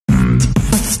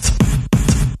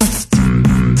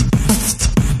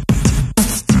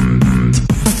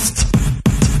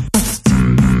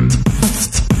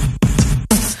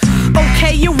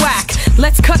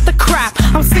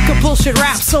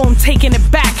taking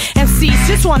it back. MCs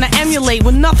just wanna emulate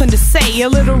with nothing to say.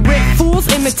 Illiterate fools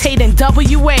imitating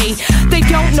WA. They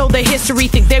don't know the history,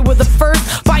 think they were the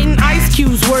first. Biting Ice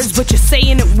Cube's words, but you're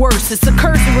saying it worse. It's a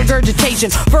curse of regurgitation,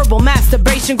 verbal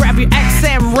masturbation. Grab your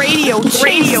XM radio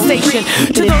station.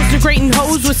 To those degrading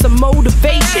hoes with some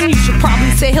motivation, you should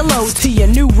probably say hello to your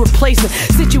new replacement.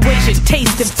 Situation,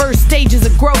 taste, and first stages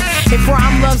of growth. If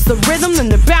rhyme loves the rhythm, then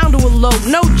they're bound to elope.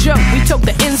 No joke, we took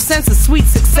the incense of sweet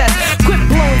success. Quit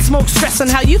blowing smoke, stressing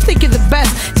how you think you're the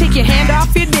best. Take your hand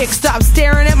off your dick, stop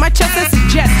staring at my chest. I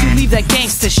suggest you leave that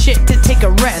gangster shit to take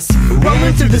a rest.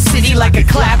 Rolling through the city like a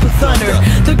clap of thunder.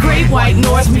 The great white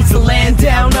north meets the land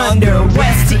down under.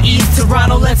 West to east,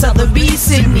 Toronto lets out the beast.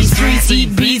 Sydney streets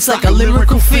eat beats like a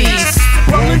lyrical feast.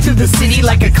 Rolling through the city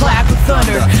like a clap of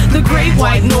thunder. The great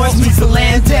white north meets the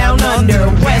land down under.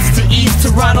 West to east,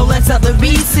 Toronto lets out the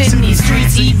beast. Sydney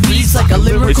streets eat beats like a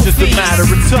lyrical feast. It's just a matter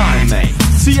of time, mate.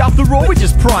 See, after all, we're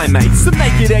just primates. So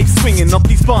make it ape swinging off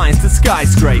these vines to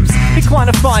skyscrapes. Incline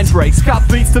to fine breaks, cut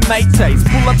beats to make tapes.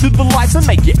 Pull up to the lights and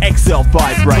make your XL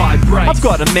vibrate. I've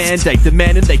got a mandate,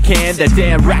 demanding they can. That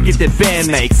damn racket that band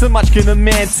makes. So much can a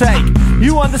man take?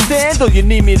 You understand, or you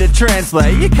need me to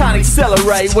translate? You can't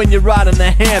accelerate when you're riding the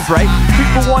handbrake.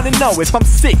 People wanna know if I'm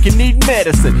sick and need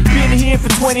medicine. Been here for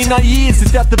 29 years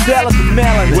without developing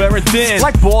melanin. Wearing thin,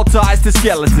 like ball ties to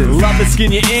skeletons. Love to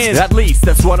skin you in, at least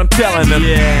that's what I'm telling them.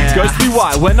 Yeah. Ghostly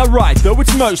white when I write, though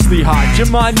it's mostly hide. Your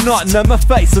mind nodding at my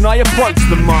face and I approach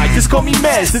the mic. Just call me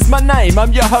Mez, it's my name,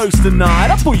 I'm your host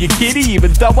tonight. I pull your kitty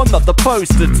even though I'm not the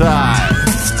poster type.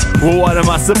 Well, what am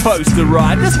I supposed to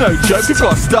write? There's no joke, we've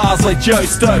got stars like Joe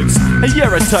Stokes. And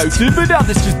you're a totu, but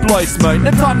others just blow smoke.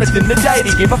 No time left in the day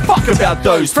to give a fuck about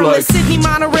those From blokes. the Sydney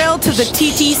monorail to the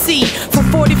TTC, from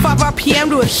 45 RPM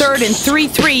to a third and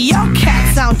 3-3. Y'all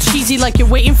cats sound cheesy like you're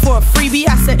waiting for a freebie.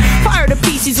 I said fire to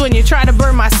pieces when you try to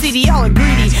burn my city. Y'all are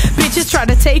greedy, bitches try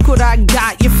to take what I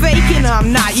got. You're faking,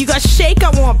 I'm not. You got shake,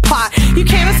 I want pot. You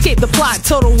can't escape the plot,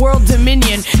 total world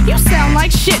dominion. You sound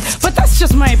like shit, but that's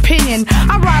just my opinion.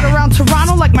 I ride around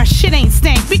Toronto like my shit ain't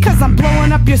stank, because I'm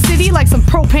blowing up your city like some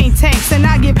propane tanks. And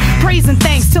I give praise and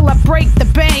thanks till I break the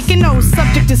bank. And no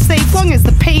subject is safe long as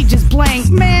the page is blank.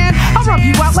 Man, I'll rub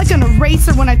you out like an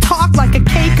eraser when I talk like a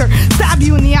caker. Stab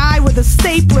you in the eye with a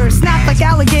stapler. Snap like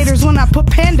alligators when I put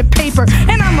pen to paper.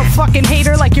 And I'm a fucking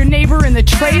hater like your neighbor in the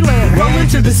trailer. Rolling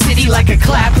through the city like a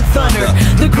clap of thunder.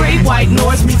 The great white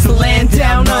north meets the land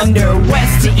down under.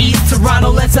 West to east, Toronto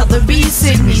lets out the beast.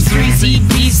 Sydney streets eat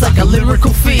beats like a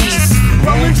lyrical feast.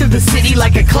 Rolling through the city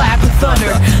like a clap of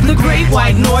thunder. The great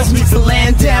white north meets the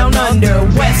land down under.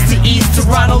 West to east,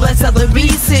 Toronto lets out the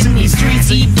beast. Sydney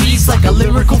streets eat beats like a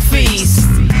lyrical feast.